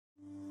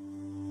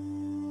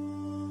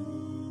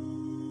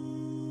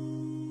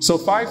So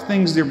 5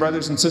 things, dear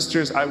brothers and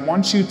sisters, I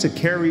want you to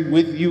carry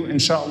with you,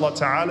 inshaAllah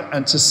ta'ala,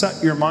 and to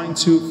set your mind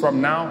to from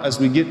now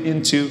as we get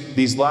into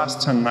these last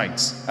 10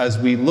 nights, as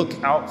we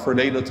look out for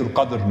Laylatul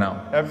Qadr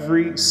now.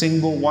 Every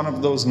single one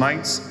of those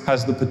nights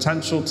has the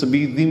potential to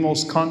be the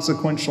most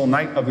consequential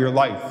night of your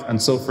life.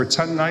 And so for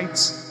 10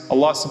 nights,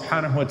 Allah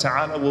subhanahu wa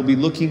ta'ala will be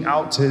looking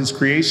out to His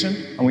creation,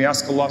 and we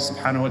ask Allah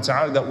subhanahu wa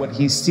ta'ala that what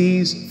He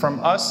sees from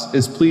us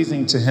is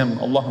pleasing to Him.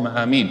 Allahumma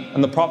ameen.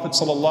 And the Prophet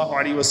sallallahu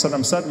alaihi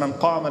wasallam said, "Man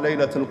qama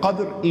Laylatul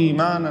Qadr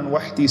imanan wa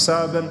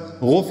ihtisaban,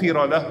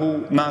 ghufira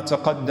lahu ma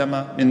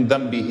taqaddama min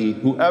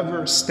dhanbihi."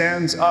 Whoever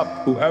stands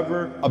up,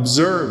 whoever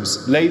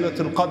observes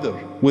Laylatul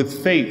Qadr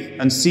with faith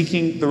and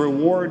seeking the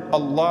reward,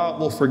 Allah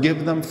will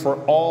forgive them for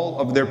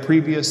all of their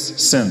previous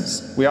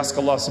sins. We ask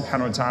Allah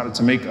subhanahu wa ta'ala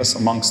to make us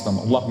amongst them.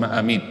 Allahumma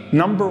ameen.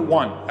 Number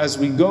 1, as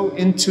we go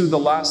into the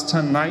last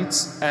 10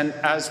 nights and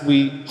as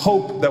we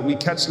hope that we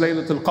catch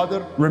Laylatul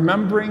Qadr,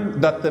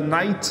 remembering that the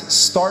night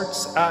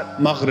starts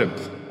at Maghrib.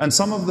 And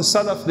some of the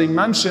Salaf, they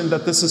mentioned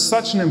that this is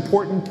such an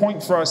important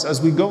point for us as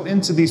we go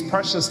into these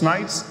precious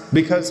nights,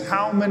 because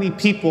how many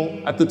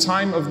people at the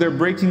time of their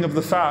breaking of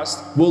the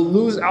fast will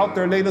lose out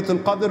their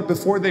Laylatul Qadr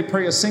before they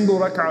pray a single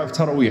rak'ah of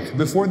Taraweeh,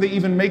 before they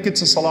even make it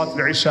to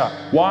Salatul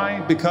Isha. Why?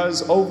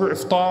 Because over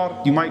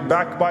iftar, you might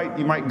backbite,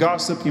 you might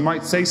gossip, you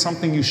might say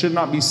something you should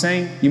not be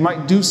saying, you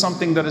might do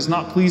something that is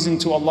not pleasing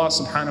to Allah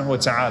subhanahu wa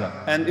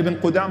ta'ala. And Ibn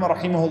Qudama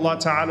rahimahullah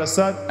ta'ala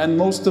said, and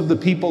most of the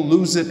people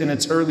lose it in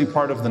its early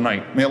part of the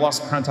night. May Allah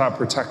subhanahu wa ta'ala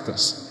protect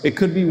us. It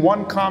could be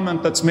one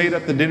comment that's made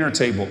at the dinner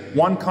table,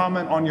 one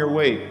comment on your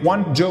way,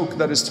 one joke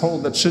that is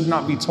told that should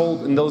not be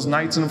told in those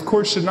nights, and of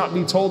course should not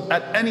be told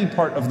at any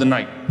part of the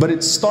night. But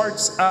it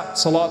starts at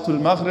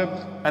Salatul Maghrib.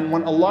 And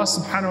when Allah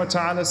subhanahu wa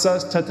ta'ala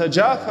says,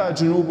 تَتَجَافَى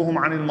جُنُوبُهُمْ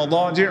عَنِ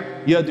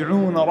الْمَضَاجِعِ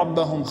يَدْعُونَ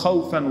رَبَّهُمْ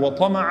خَوْفًا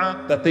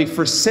وَطَمَعًا, that they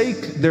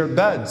forsake their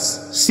beds,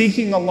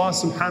 seeking Allah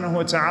subhanahu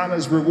wa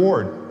ta'ala's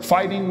reward,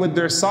 fighting with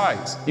their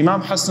sides. Imam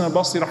Hassan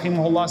al-Basri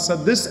rahimahullah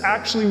said this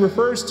actually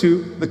refers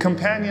to the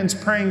companions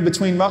praying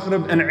between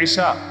Maghrib and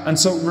Isha. And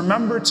so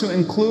remember to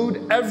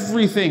include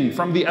everything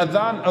from the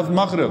adhan of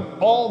Maghrib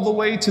all the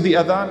way to the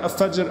adhan of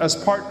Fajr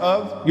as part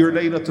of your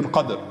Laylatul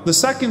Qadr. The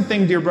second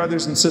thing, dear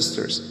brothers and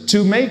sisters,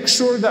 to make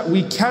sure that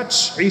we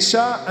catch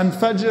Isha and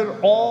Fajr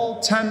all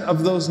 10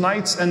 of those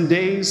nights and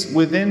days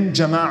within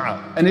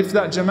Jama'ah. And if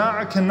that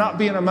Jama'ah cannot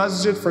be in a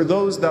masjid for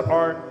those that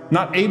are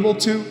not able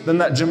to, then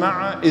that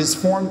Jama'ah is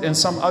formed in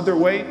some other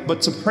way,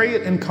 but to pray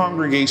it in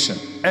congregation.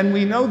 And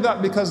we know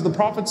that because the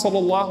Prophet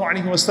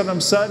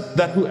ﷺ said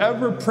that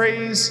whoever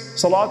prays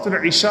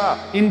Salatul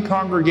Isha in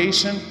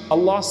congregation,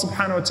 Allah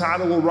subhanahu wa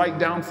ta'ala will write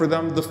down for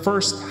them the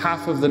first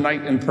half of the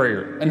night in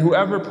prayer. And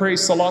whoever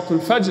prays Salatul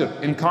Fajr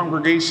in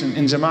congregation,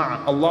 in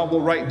Jama'ah, Allah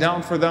will write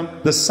down for them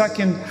the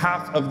second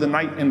half of the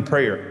night in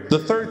prayer. The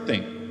third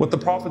thing, what the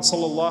Prophet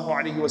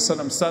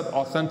ﷺ said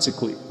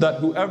authentically, that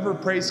whoever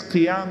prays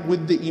Qiyam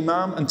with the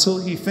Imam until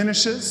he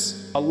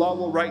finishes, Allah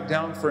will write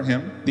down for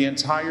him the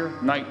entire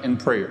night in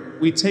prayer.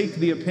 We take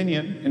the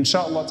opinion,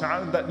 inshaAllah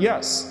ta'ala, that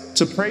yes,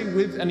 to pray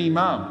with an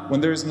Imam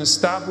when there is an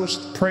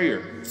established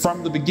prayer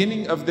from the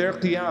beginning of their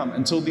Qiyam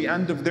until the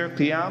end of their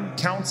Qiyam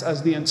counts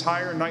as the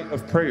entire night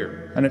of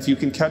prayer. And if you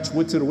can catch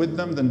witr with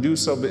them, then do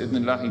so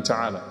bi'idhnillahi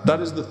ta'ala. That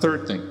is the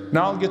third thing.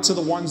 Now I'll get to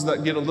the ones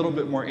that get a little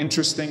bit more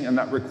interesting and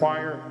that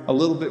require a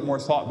little bit more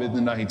thought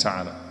bi'idhnillahi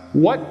ta'ala.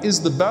 What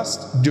is the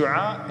best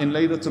dua in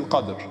Laylatul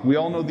Qadr? We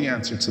all know the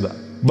answer to that.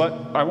 But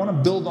I want to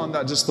build on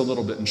that just a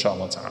little bit,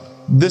 inshallah ta'ala.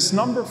 This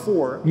number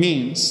 4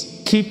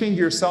 means keeping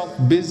yourself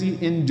busy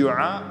in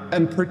dua,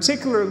 and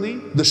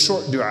particularly the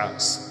short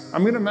du'as.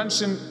 I'm going to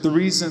mention the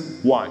reason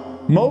why.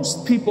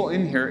 Most people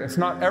in here, if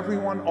not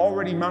everyone,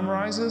 already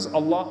memorizes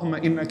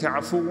Allahumma innaka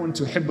afuwun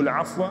tuhibbul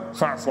afwa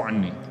fa'fu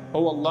anni.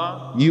 Oh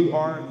Allah, you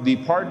are the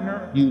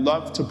pardoner, you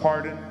love to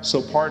pardon,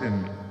 so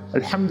pardon me.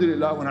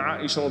 Alhamdulillah, when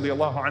Aisha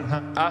radiallahu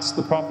anha asked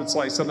the Prophet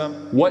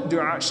ﷺ, what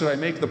dua should I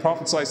make? The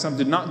Prophet ﷺ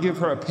did not give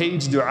her a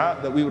page dua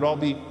that we would all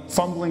be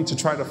fumbling to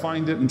try to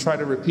find it and try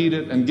to repeat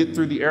it and get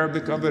through the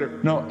Arabic of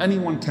it. No,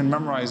 anyone can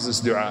memorize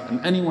this dua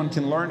and anyone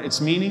can learn its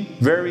meaning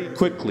very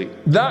quickly.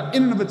 That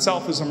in and of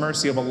itself is a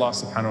mercy of Allah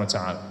subhanahu wa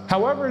ta'ala.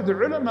 However, the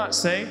ulama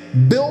say,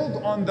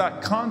 build on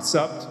that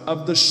concept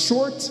of the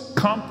short,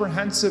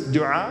 comprehensive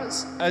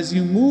du'as as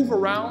you move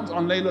around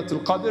on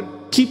Laylatul Qadr.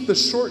 Keep the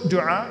short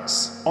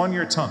du'as on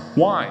your tongue.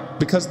 Why?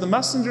 Because the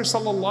Messenger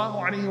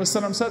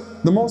ﷺ said,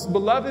 the most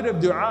beloved of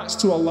du'as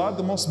to Allah,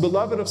 the most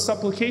beloved of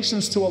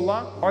supplications to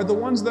Allah are the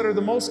ones that are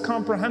the most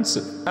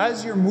comprehensive.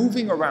 As you're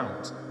moving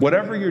around,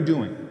 whatever you're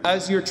doing,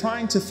 as you're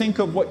trying to think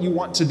of what you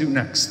want to do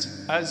next,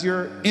 as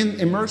you're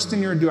immersed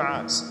in your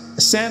du'as,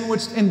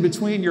 sandwiched in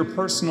between your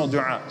personal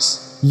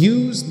du'as,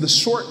 use the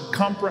short,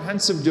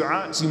 comprehensive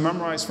du'as you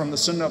memorize from the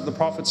sunnah of the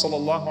Prophet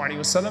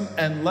ﷺ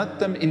and let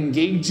them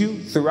engage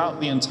you throughout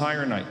the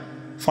entire night.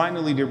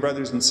 Finally, dear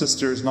brothers and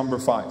sisters, number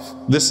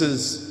 5. This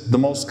is the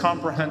most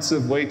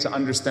comprehensive way to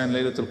understand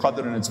Laylatul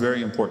Qadr, and it's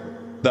very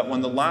important. That when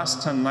the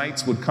last 10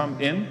 nights would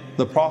come in,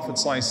 the Prophet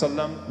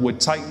ﷺ would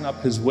tighten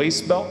up his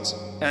waist belt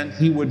and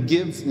he would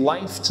give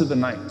life to the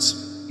night.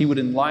 He would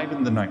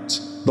enliven the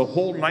night. the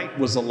whole night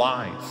was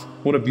alive.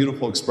 What a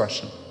beautiful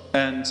expression.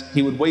 And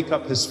he would wake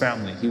up his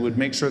family. He would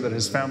make sure that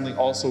his family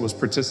also was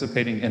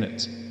participating in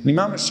it.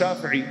 Imam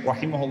al-Shafi'i,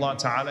 rahimahullah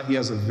ta'ala, he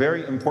has a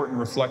very important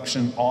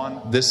reflection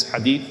on this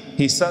hadith.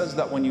 He says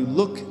that when you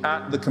look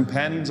at the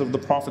companions of the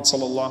Prophet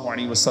sallallahu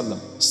alaihi wasallam,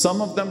 some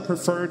of them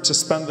preferred to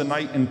spend the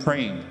night in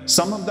praying.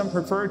 Some of them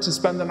preferred to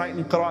spend the night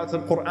in qira'at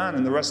al-Quran,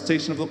 in the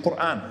recitation of the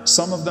Quran.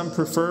 Some of them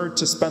preferred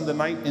to spend the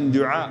night in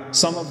dua.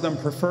 Some of them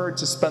preferred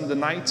to spend the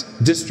night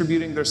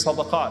distributing their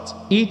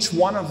sadaqat. Each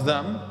one of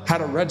them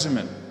had a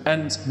regimen.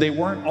 And they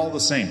weren't all the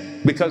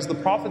same, because the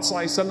Prophet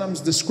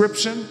ﷺ's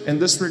description in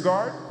this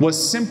regard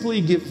was simply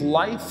give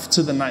life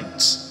to the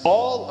night.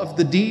 All of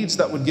the deeds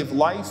that would give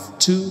life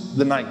to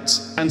the night.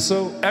 And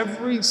so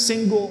every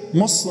single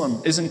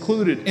Muslim is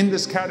included in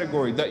this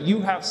category, that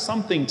you have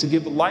something to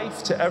give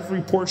life to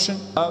every portion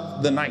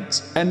of the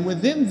night. And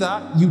within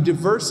that, you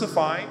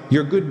diversify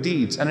your good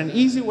deeds. And an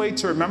easy way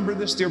to remember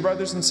this, dear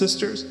brothers and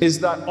sisters,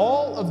 is that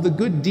all of the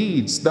good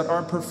deeds that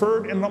are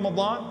preferred in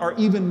Ramadan are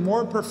even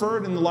more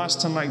preferred in the last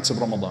 10 nights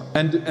of Ramadan.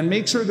 And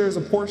make sure there's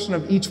a portion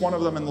of each one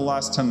of them in the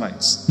last 10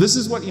 nights. This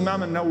is what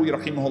Imam al-Nawawi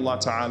rahimahullah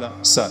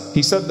ta'ala said.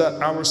 He said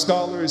that our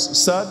scholars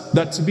said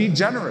that to be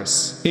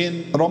generous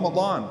in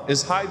Ramadan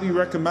is highly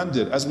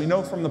recommended. As we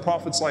know from the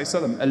Prophet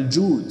ﷺ,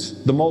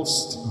 al-Jud, the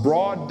most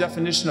broad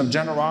definition of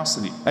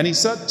generosity. And he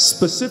said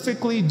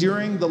specifically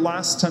during the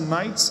last 10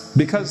 nights,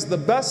 because the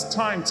best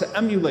time to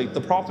emulate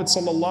the Prophet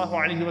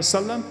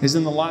ﷺ is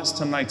in the last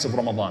 10 nights of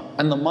Ramadan.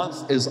 And the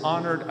month is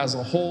honored as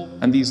a whole,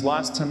 and these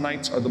last 10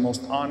 nights are the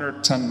most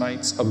honored 10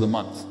 nights of the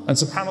month. And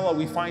subhanAllah,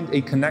 we find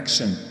a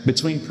connection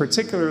between,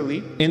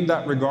 particularly in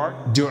that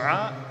regard,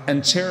 dua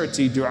and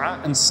charity,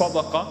 dua and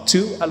sadaqah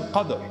to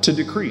al-qadr, to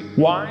decree.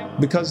 Why?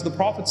 Because the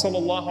Prophet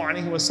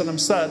ﷺ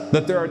said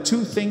that there are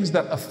two things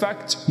that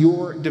affect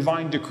your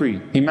divine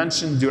decree. He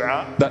mentioned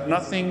dua, that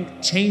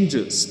nothing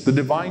changes the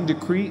divine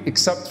decree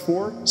except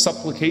for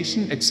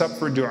supplication, except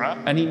for dua.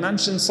 And he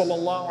mentioned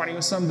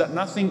ﷺ that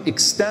nothing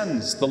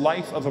extends the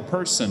life of a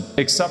person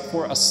except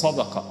for a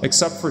sadaqah,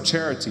 except for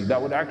charity.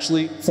 That would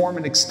actually form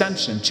an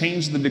extension,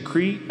 change the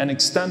decree and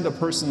extend a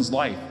person's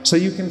life. So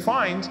you can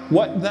find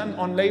what then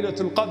on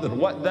Laylatul Qadr,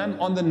 what then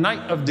on the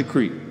night of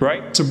decree,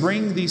 right? To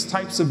bring these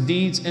types of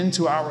deeds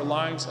into our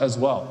lives as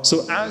well.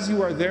 So as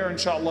you are there,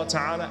 inshallah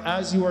ta'ala,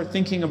 as you are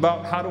thinking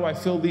about how do I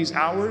fill these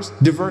hours,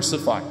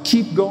 diversify.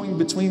 Keep going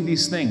between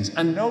these things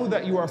and know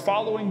that you are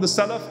following the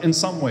Salaf in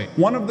some way.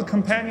 One of the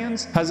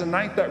companions has a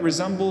night that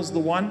resembles the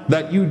one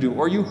that you do,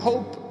 or you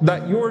hope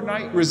that your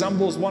night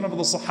resembles one of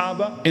the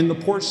Sahaba in the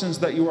portions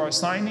that you are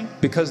assigning,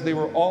 because they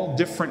were all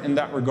different in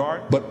that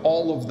regard, but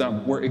all of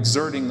them were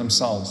exerting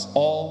themselves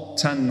all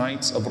 10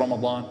 nights of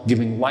Ramadan,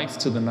 giving life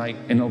to the night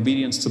in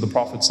obedience to the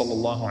Prophet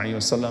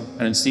ﷺ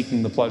and in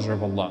seeking the pleasure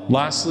of Allah.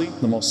 Lastly,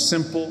 the most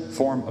simple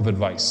form of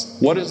advice.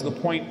 What is the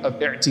point of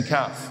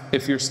i'tikaf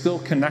if you're still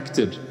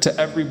connected to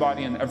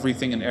everybody and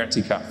everything in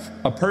i'tikaf?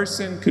 A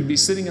person could be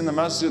sitting in the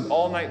masjid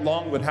all night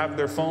long, would have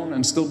their phone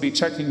and still be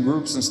checking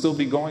groups and still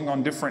be going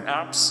on different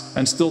apps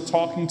and still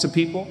talking to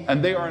people,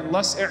 and they are in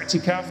less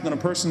i'tikaf than a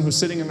person who's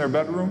sitting in their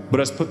bedroom but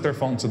has put their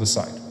phone to the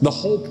side. The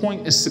whole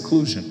point is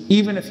seclusion.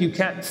 Even if you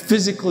can't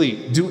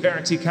physically do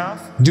i'tikaf,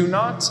 do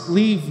not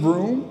leave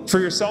room for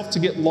yourself to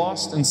get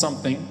lost in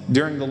something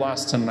during the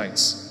last 10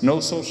 nights. No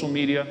social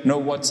media,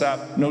 no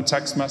WhatsApp, no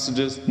text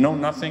messages, no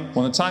nothing.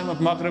 When the time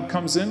of Maghrib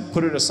comes in,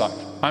 put it aside.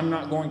 I'm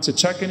not going to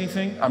check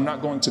anything. I'm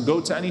not going to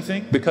go to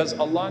anything, because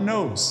Allah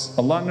knows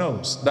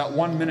that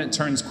 1 minute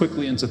turns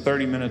quickly into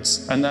 30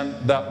 minutes, and then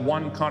that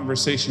one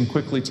conversation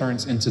quickly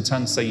turns into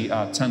 10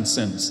 sayyat, 10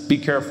 sins. Be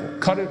careful.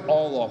 Cut it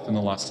all off in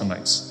the last 10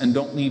 nights, and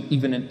don't leave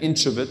even an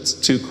inch of it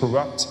to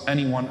corrupt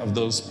any one of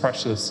those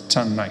precious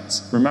 10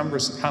 nights. Remember,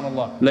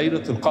 subhanAllah,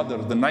 Laylatul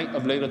Qadr, the night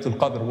of Laylatul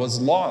Qadr,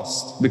 was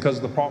lost because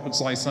the Prophet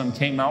ﷺ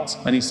came out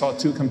and he saw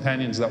two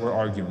companions that were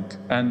arguing.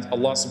 And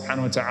Allah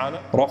subhanahu wa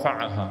ta'ala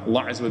rafa'aha,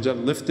 Allah Azza wa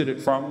Jalla lifted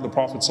it from the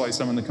Prophet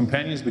ﷺ and the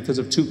companions because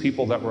of two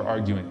people that were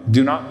arguing.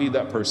 Do not be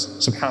that person,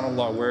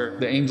 subhanAllah, where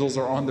the angels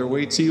are on their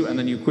way to you and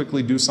then you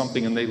quickly do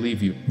something and they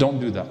leave you. Don't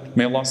do that.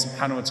 May Allah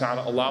subhanahu wa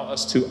ta'ala allow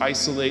us to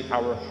isolate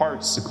our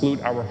hearts,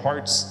 seclude our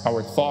hearts,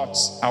 our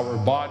thoughts, our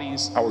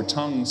bodies, our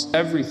tongues,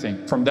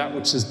 everything from that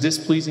which is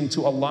displeasing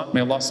to Allah.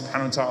 May Allah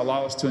subhanahu wa ta'ala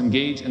allow us to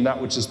engage in that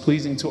which is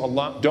pleasing to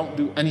Allah. Don't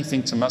do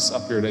anything to mess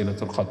up your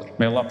Laylatul Qadr.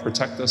 May Allah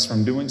protect us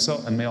from doing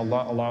so, and may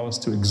Allah allow us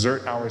to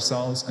exert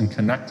ourselves and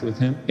connect with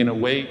Him in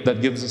a way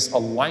that gives us a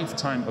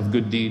lifetime of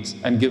good deeds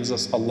and gives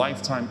us a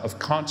lifetime of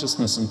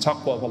consciousness and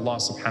taqwa of Allah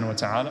subhanahu wa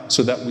ta'ala,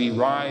 so that we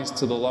rise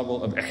to the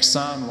level of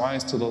ihsan,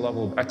 rise to the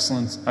level of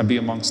excellence, and be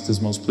amongst His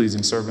most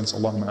pleasing servants.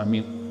 Allahumma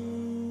ameen.